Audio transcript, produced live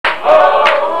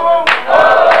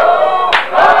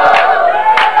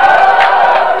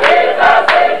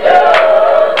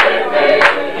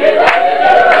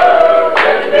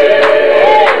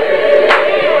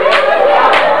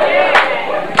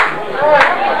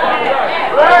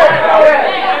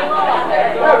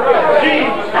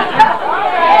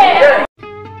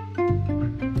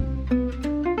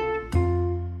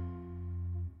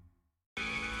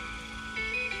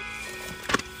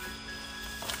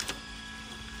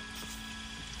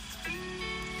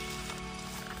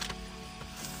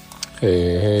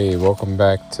Hey, welcome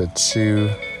back to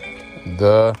Chew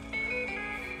the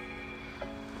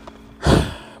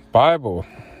Bible.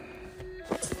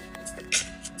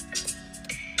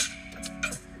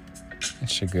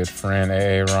 It's your good friend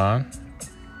Aaron.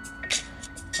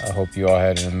 I hope you all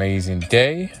had an amazing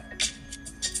day.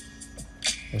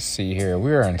 Let's see here.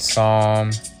 We are in Psalm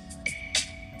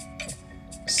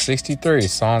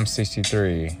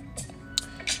 63.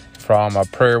 For all my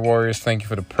prayer warriors, thank you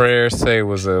for the prayers. Say it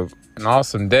was an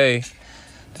awesome day.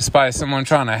 Despite someone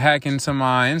trying to hack into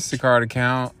my Instacart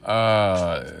account,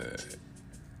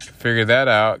 figured that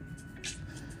out.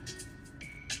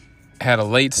 Had a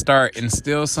late start and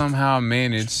still somehow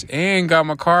managed and got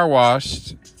my car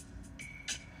washed.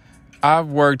 I've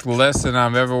worked less than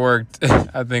I've ever worked,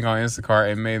 I think, on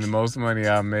Instacart, and made the most money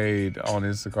I made on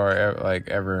Instacart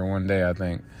ever in one day, I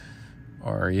think.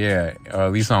 Or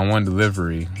at least on one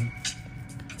delivery.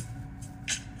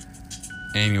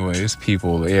 Anyway, these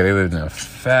people, they live in a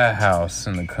fat house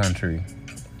in the country.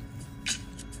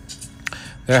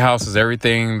 Their house is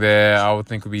everything that I would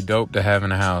think would be dope to have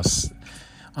in a house.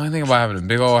 Only thing about having a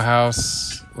big old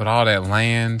house with all that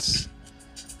land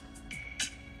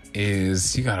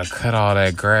is you gotta cut all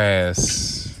that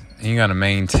grass and you gotta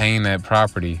maintain that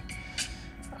property.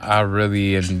 I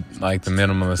really like the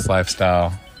minimalist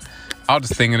lifestyle. I was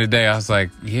just thinking today, I was like,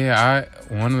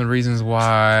 one of the reasons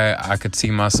why I could see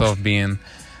myself being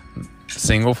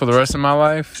single for the rest of my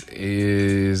life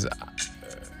is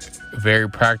very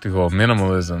practical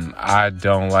minimalism. I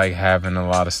don't like having a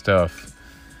lot of stuff.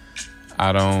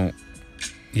 I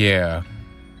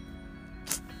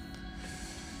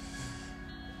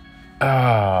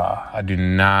do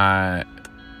not.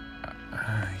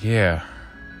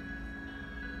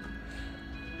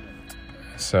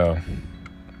 So,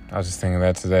 I was just thinking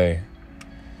that today.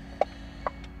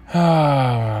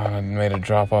 I made a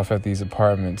drop off at these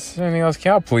apartments. Anything else?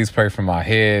 Can y'all please pray for my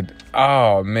head?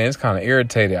 Oh, man, it's kind of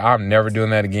irritated. I'm never doing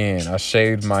that again. I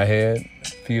shaved my head a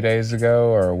few days ago,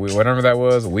 or whatever that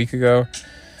was, a week ago.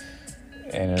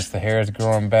 And the hair is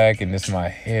growing back, and my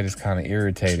head is kind of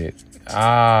irritated. It's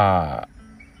a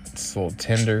little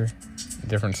tender,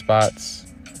 different spots.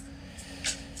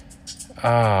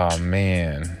 Oh,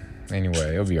 man.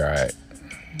 Anyway, it'll be all right.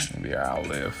 I'll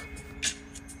live.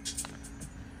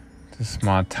 Just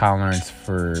my tolerance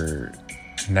for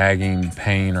nagging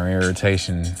pain or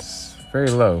irritation is very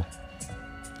low.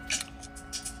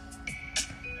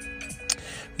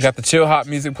 We got the chill hot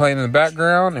music playing in the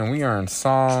background, and we are in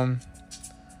Psalm,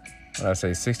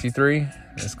 63?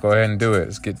 Let's go ahead and do it.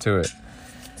 Let's get to it.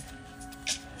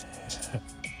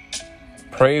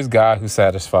 Praise God who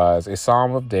satisfies. A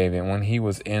psalm of David when he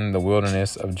was in the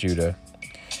wilderness of Judah.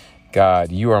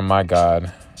 God, you are my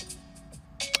God.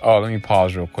 Oh, let me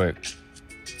pause real quick.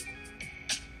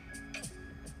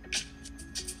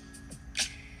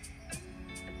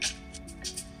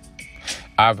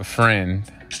 I have a friend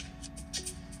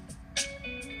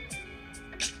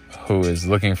who is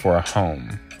looking for a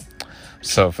home.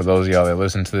 So for those of y'all that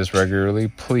listen to this regularly,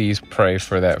 please pray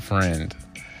for that friend.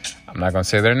 I'm not going to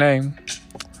say their name,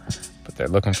 but they're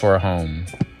looking for a home,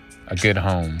 a good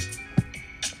home.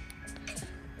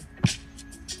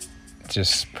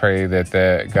 Just pray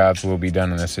that God's will be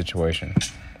done in this situation.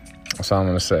 That's all I'm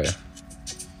going to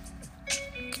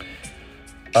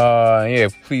say.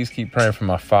 Please keep praying for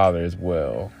my father as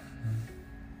well.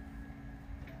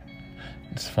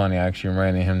 It's funny, I actually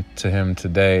ran into him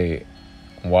today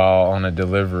while on a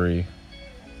delivery,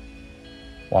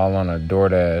 while on a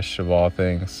DoorDash of all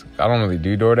things. I don't really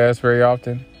do DoorDash very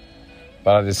often,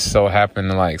 but I just so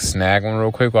happened to snag one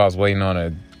real quick while I was waiting on a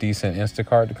decent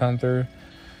Instacart to come through.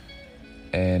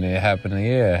 And it happened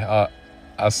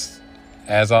as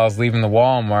I was leaving the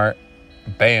Walmart,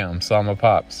 bam, saw my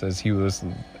pops as I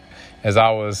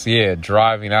was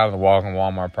driving out of the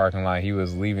Walmart parking lot. He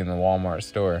was leaving the Walmart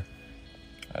store.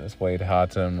 I just waved hi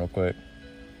to him real quick.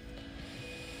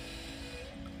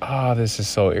 This is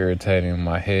so irritating in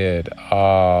my head.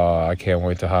 I can't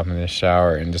wait to hop in the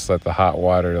shower and just let the hot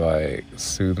water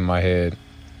soothe my head.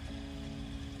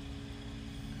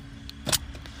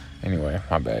 Anyway,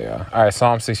 my bad, y'all. All right,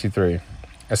 Psalm 63.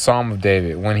 A psalm of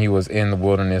David when he was in the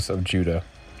wilderness of Judah.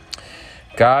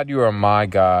 God, you are my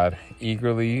God.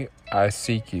 Eagerly I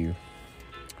seek you.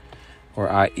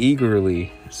 Or I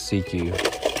eagerly seek you. Grab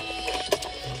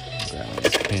one of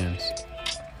these pens.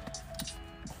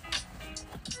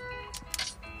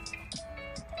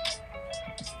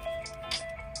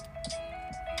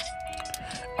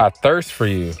 I thirst for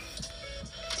you.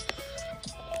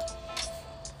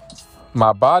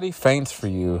 My body faints for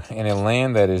you in a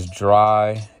land that is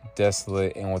dry,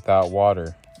 desolate, and without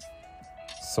water.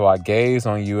 So I gaze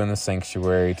on you in the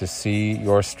sanctuary to see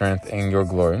your strength and your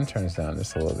glory. Let me turn this down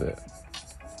just a little bit.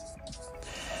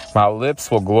 My lips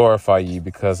will glorify you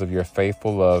because of your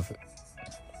faithful love.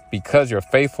 Because your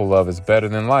faithful love is better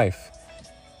than life.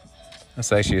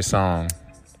 That's actually a song.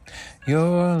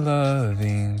 Your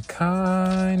loving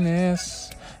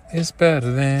kindness is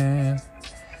better than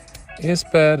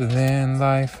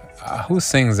life. Who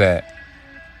sings that?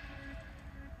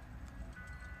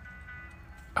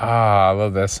 I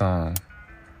love that song.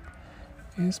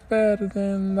 It's better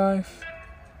than life.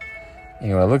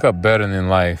 Anyway, look up Better Than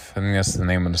Life. I think that's the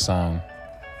name of the song.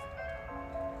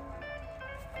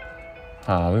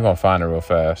 We're going to find it real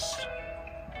fast.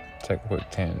 Take a quick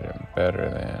tangent. Better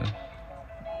Than.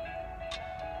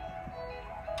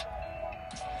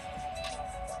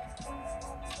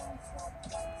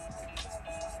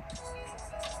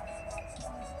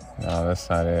 No, that's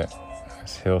not it.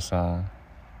 It's Hillsong.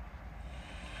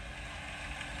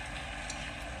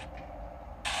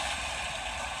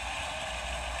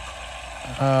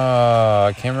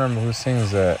 I can't remember who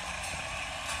sings that.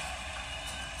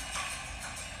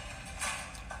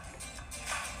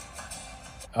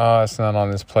 It's not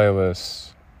on this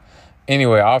playlist.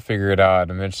 Anyway, I'll figure it out.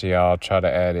 Eventually, I'll try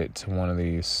to add it to one of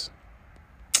these.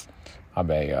 I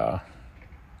bet y'all.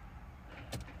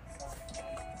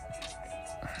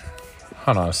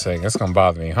 Hold on a second. It's going to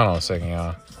bother me. Hold on a second,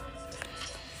 y'all.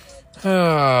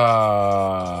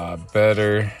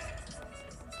 Better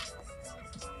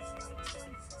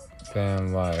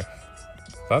Than Life.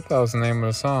 I thought that was the name of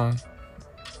the song.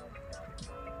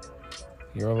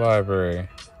 Your library.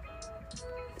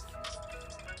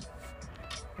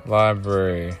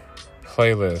 Library.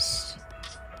 Playlist.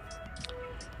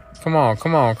 Come on. We're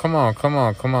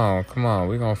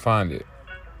going to find it.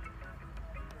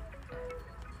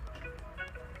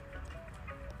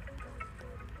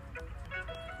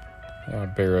 Y'all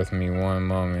bear with me one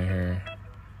moment here.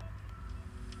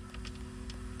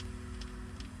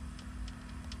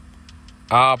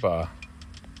 ABBA.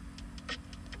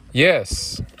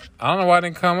 Yes. I don't know why it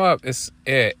didn't come up. It's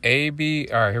A-B.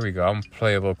 All right, here we go. I'm going to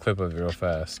play a little clip of it real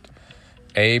fast.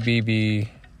 ABB. Is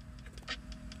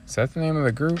that the name of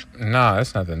the group? Nah,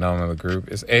 that's not the name of the group.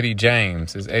 It's Eddie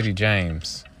James.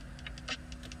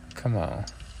 Come on.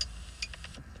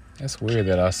 It's weird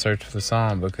that I searched for the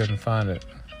song but couldn't find it.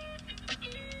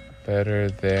 Better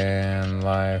Than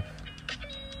Life.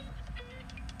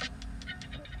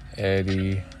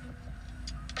 Eddie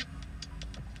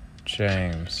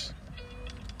James.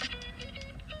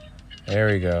 There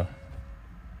we go.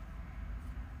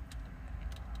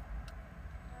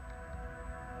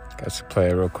 Got to play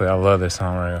it real quick. I love this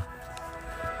song right here.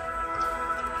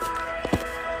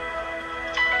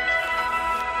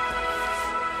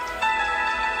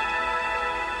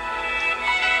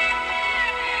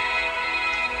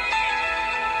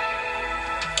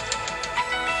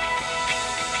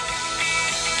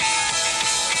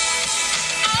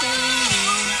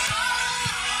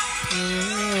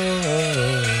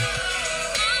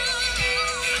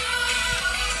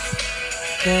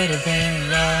 Better than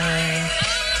life.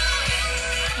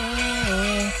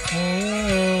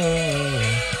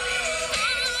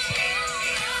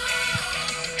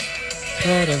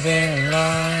 Better than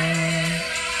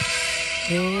life.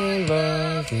 Your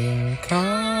loving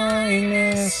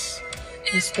kindness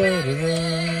is better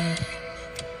than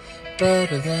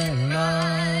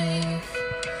life.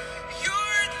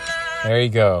 There you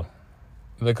go.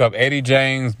 Look up Eddie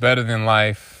James, Better Than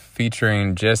Life,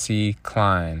 featuring Jesse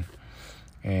Klein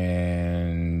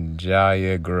and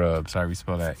Jaya Grubbs. Sorry we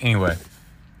spell that. Anyway,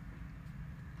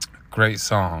 great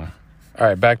song. All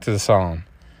right, back to the song.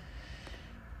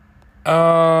 Where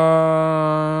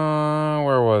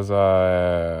was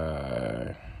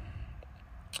I?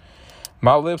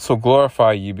 My lips will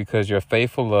glorify you because your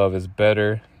faithful love is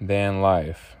better than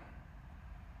life.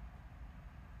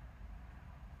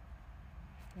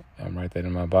 I'm right there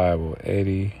in my Bible.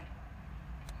 Eddie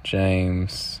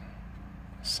James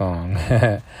song.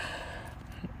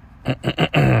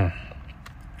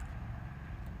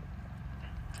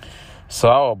 So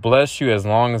I will bless you as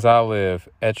long as I live.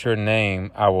 At your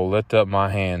name, I will lift up my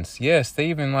hands. Yes, they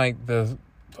even I feel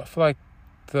like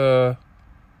the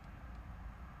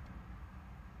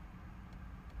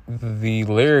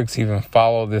lyrics even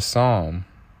follow this psalm.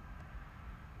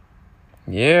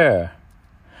 Yeah.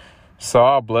 So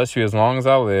I'll bless you as long as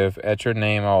I live. At your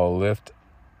name, I will lift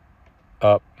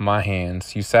up my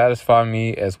hands. You satisfy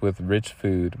me as with rich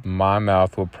food. My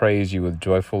mouth will praise you with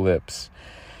joyful lips.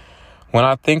 When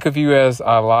I think of you as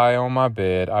I lie on my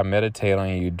bed, I meditate on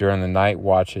you during the night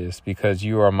watches because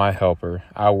you are my helper.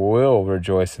 I will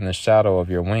rejoice in the shadow of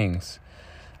your wings.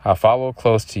 I follow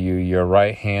close to you. Your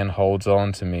right hand holds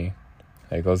on to me.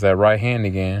 There goes that right hand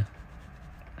again.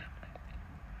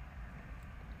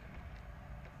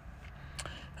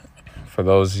 For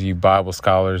those of you Bible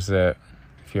scholars that,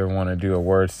 if you ever want to do a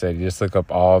word study, just look up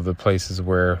all the places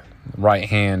where right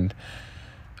hand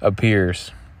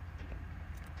appears.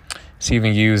 It's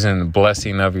even used in the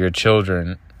blessing of your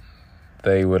children.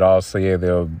 They would also,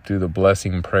 they'll do the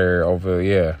blessing prayer over,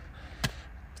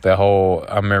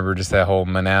 I remember just that whole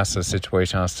Manasseh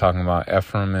situation I was talking about,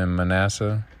 Ephraim and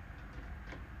Manasseh,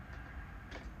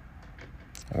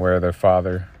 where their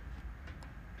father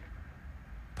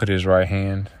put his right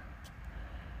hand.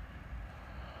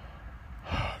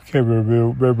 Can't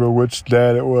remember which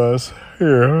dad it was.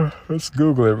 Here, let's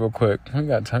Google it real quick. We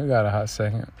got time. We got a hot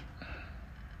second.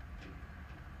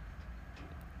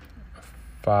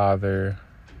 Father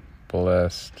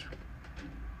blessed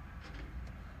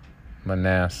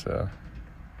Manasseh.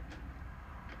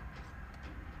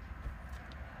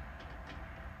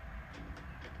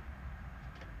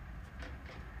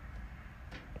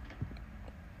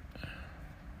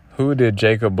 Who did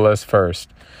Jacob bless first?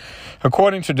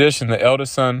 According to tradition, the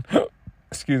eldest son,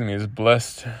 is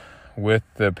blessed with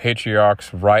the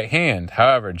patriarch's right hand.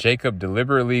 However, Jacob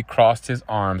deliberately crossed his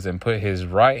arms and put his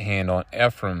right hand on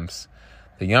Ephraim's,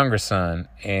 the younger son's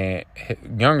head,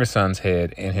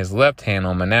 and his left hand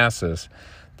on Manasseh's,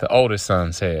 the oldest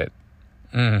son's head.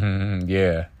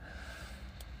 Yeah.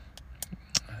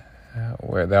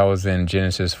 Where that was in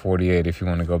Genesis 48, if you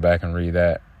want to go back and read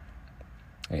that.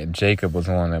 And Jacob was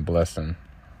the one that blessed him.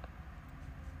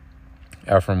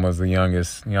 Ephraim was the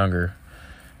younger.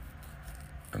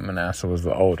 Manasseh was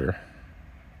the older.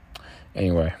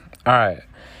 Anyway, all right.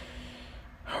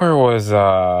 Where was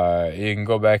you can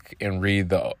go back and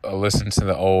read listen to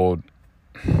the old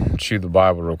Chew the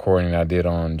Bible recording I did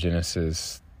on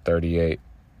Genesis 48.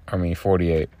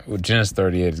 Well, Genesis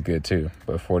 38 is good too,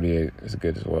 but 48 is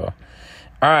good as well.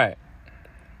 All right.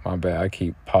 My bad. I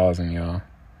keep pausing, y'all.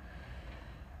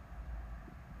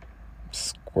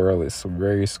 It's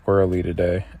very squirrely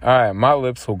today. All right, my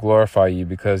lips will glorify you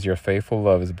because your faithful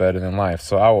love is better than life.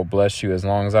 So I will bless you as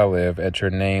long as I live. At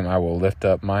your name I will lift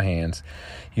up my hands.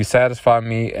 You satisfy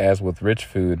me as with rich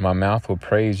food. My mouth will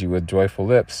praise you with joyful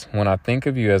lips. When I think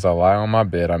of you as I lie on my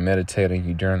bed, I meditate on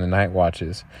you during the night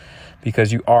watches.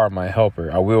 Because you are my helper,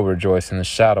 I will rejoice in the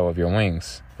shadow of your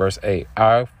wings. Verse 8,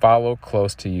 I follow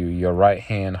close to you. Your right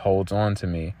hand holds on to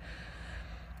me.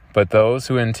 But those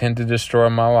who intend to destroy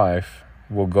my life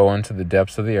will go into the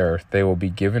depths of the earth. They will be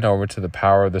given over to the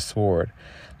power of the sword.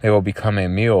 They will become a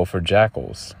meal for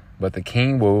jackals. But the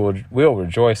king will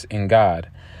rejoice in God.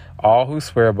 All who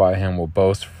swear by him will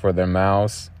boast, for their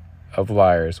mouths of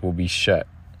liars will be shut.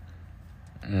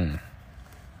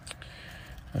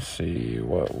 Let's see,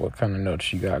 what kind of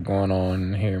notes you got going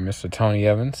on here, Mr. Tony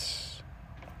Evans?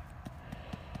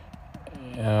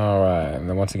 All right, and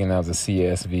then once again, that was a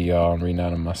CSV, y'all. I'm reading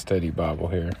out of my study Bible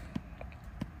here.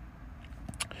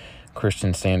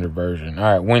 Christian Standard Version. All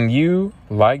right. When you,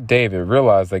 like David,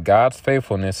 realize that God's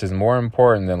faithfulness is more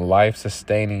important than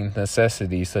life-sustaining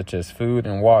necessities such as food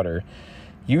and water,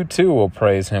 you too will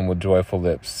praise him with joyful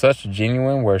lips. Such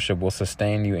genuine worship will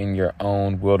sustain you in your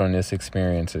own wilderness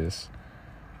experiences.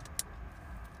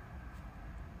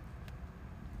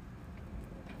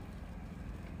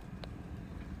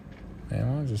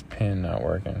 Man, why is this pen not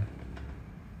working?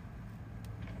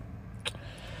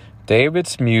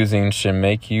 David's musings should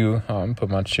make you... I'm going to put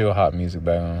my chill hot music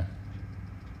back on.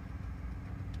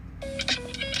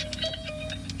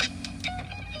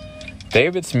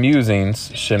 David's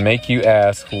musings should make you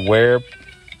ask where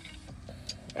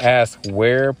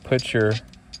put your...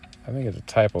 I think it's a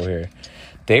typo here.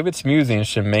 David's musings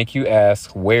should make you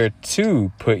ask where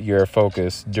to put your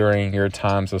focus during your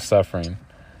times of suffering.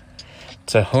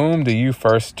 To whom do you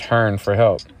first turn for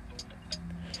help?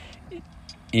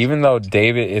 Even though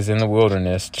David is in the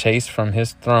wilderness, chased from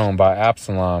his throne by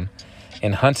Absalom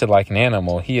and hunted like an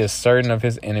animal, he is certain of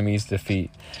his enemy's defeat.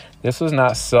 This was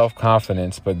not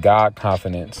self-confidence, but God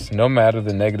confidence. No matter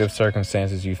the negative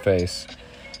circumstances you face,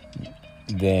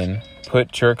 then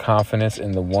put your confidence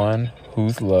in the one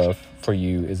whose love for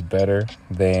you is better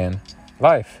than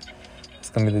life. It's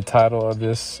going to be the title of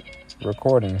this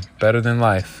recording, Better Than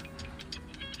Life.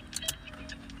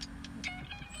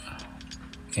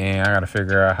 And I got to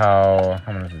figure out how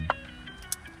I'm going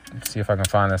to see if I can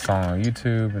find that song on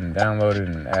YouTube and download it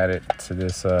and add it to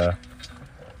this.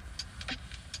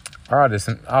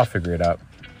 I'll figure it out.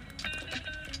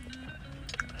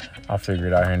 I'll figure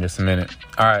it out here in just a minute.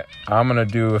 All right. I'm going to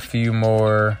do a few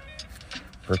more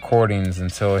recordings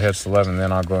until it hits 11.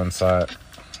 Then I'll go inside.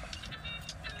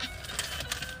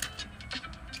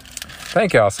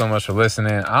 Thank y'all so much for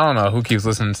listening. I don't know who keeps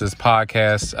listening to this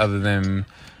podcast other than,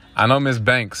 I know Miss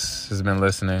Banks has been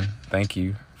listening. Thank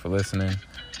you for listening.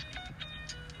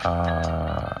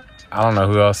 I don't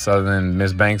know who else other than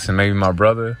Miss Banks and maybe my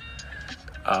brother.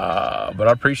 But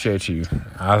I appreciate you.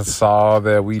 I saw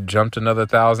that we jumped another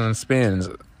 1,000 spins.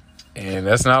 And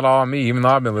that's not all me, even though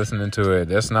I've been listening to it.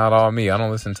 That's not all me. I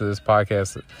don't listen to this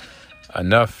podcast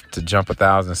enough to jump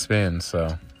 1,000 spins.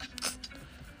 So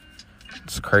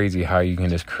it's crazy how you can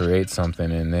just create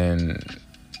something and then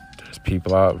there's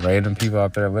random people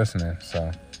out there listening.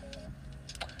 So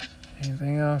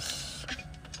anything else?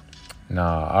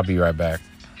 Nah, I'll be right back.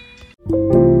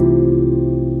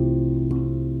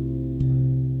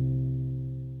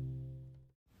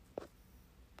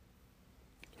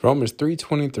 Romans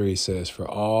 3:23 says, "For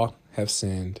all have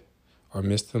sinned or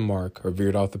missed the mark or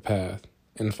veered off the path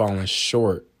and fallen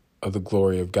short of the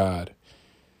glory of God,"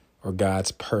 or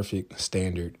God's perfect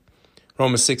standard.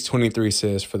 Romans 6:23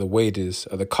 says, "For the wages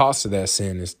of the cost of that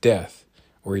sin is death,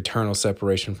 or eternal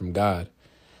separation from God.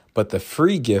 But the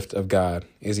free gift of God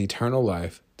is eternal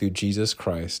life through Jesus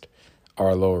Christ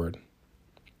our Lord."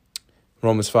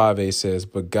 Romans 5:8 says,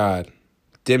 "But God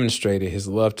demonstrated his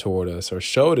love toward us, or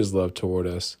showed his love toward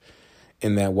us,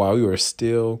 in that while we were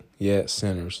still yet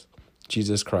sinners,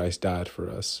 Jesus Christ died for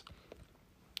us."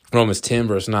 Romans 10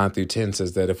 verse 9 through 10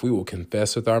 says that if we will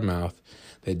confess with our mouth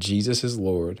that Jesus is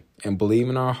Lord and believe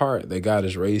in our heart that God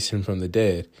has raised him from the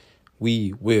dead,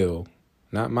 we will,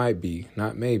 not might be,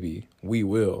 not maybe, we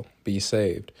will be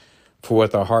saved. For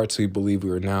with our hearts we believe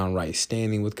we are now in right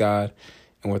standing with God,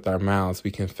 and with our mouths we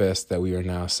confess that we are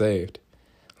now saved.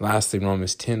 Lastly,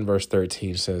 Romans 10 verse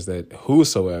 13 says that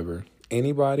whosoever,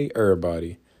 anybody,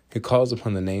 everybody, who calls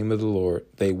upon the name of the Lord,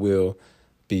 they will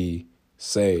be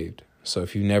saved. So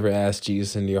if you've never asked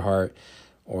Jesus into your heart,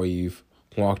 or you've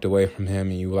walked away from him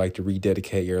and you would like to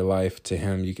rededicate your life to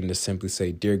him, you can just simply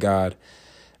say, "Dear God,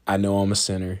 I know I'm a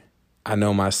sinner. I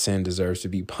know my sin deserves to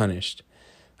be punished.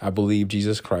 I believe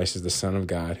Jesus Christ is the Son of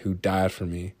God who died for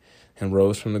me and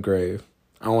rose from the grave.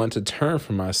 I want to turn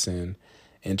from my sin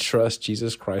and trust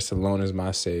Jesus Christ alone as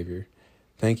my Savior.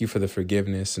 Thank you for the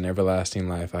forgiveness and everlasting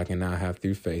life I can now have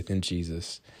through faith in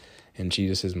Jesus. In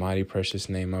Jesus' mighty precious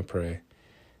name I pray.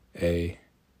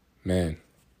 Amen."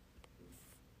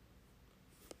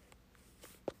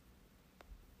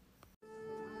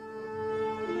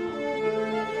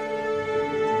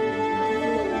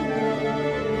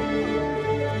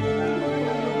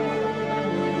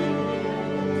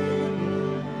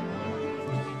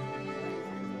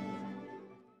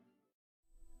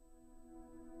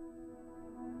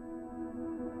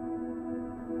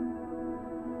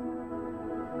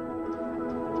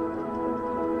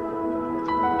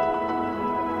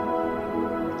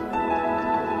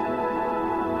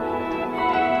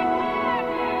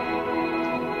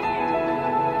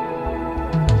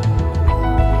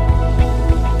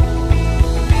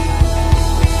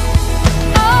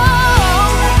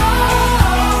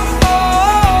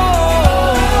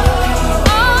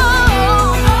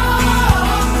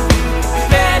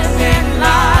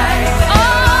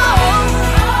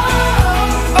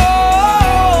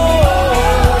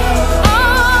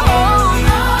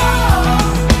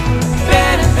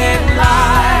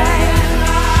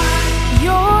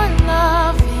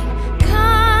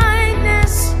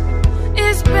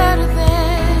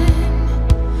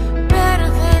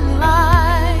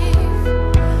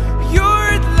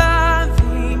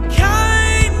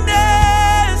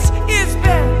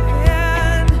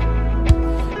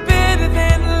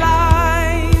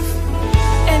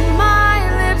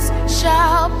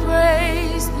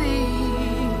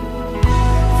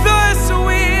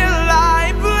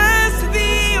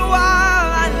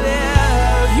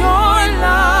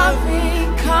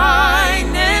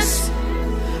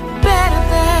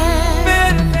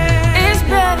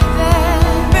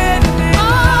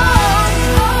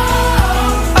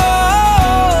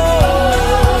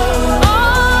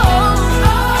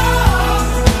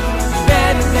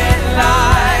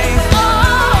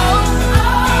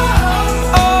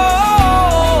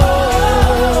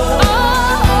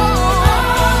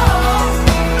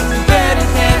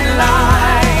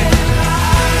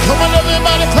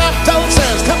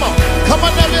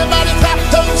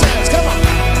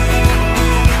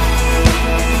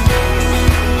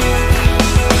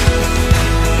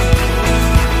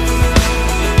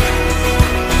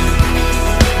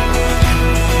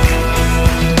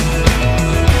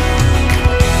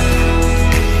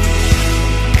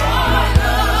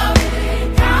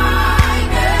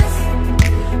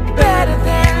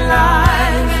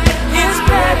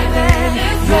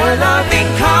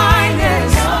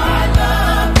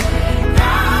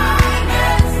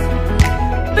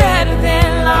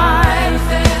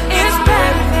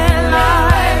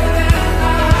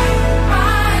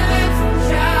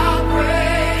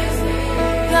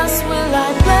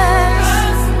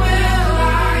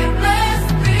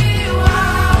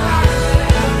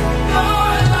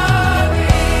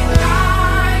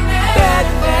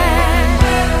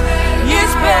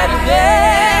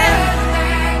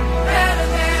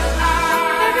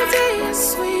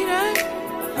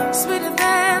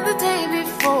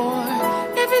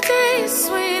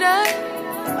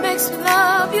 makes me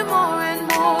love you more and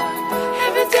more.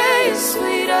 Every day is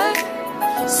sweeter,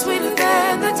 sweeter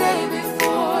than the day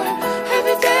before.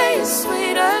 Every day is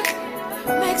sweeter,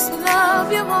 makes me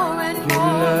love you more and more.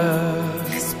 Your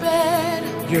love is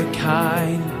better, your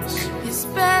kindness is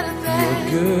better than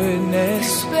your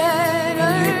goodness, is better,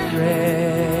 and your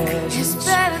presence, is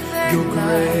better than your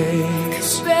grace,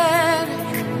 is better,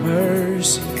 your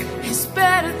mercy, is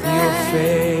better than your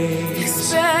face,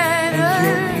 is better, and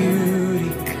your beauty.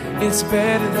 It's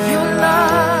better than your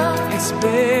love, it's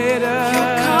better,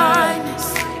 your kindness,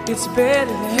 it's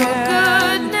better than your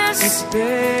goodness, it's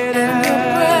better, and your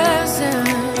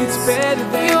presence.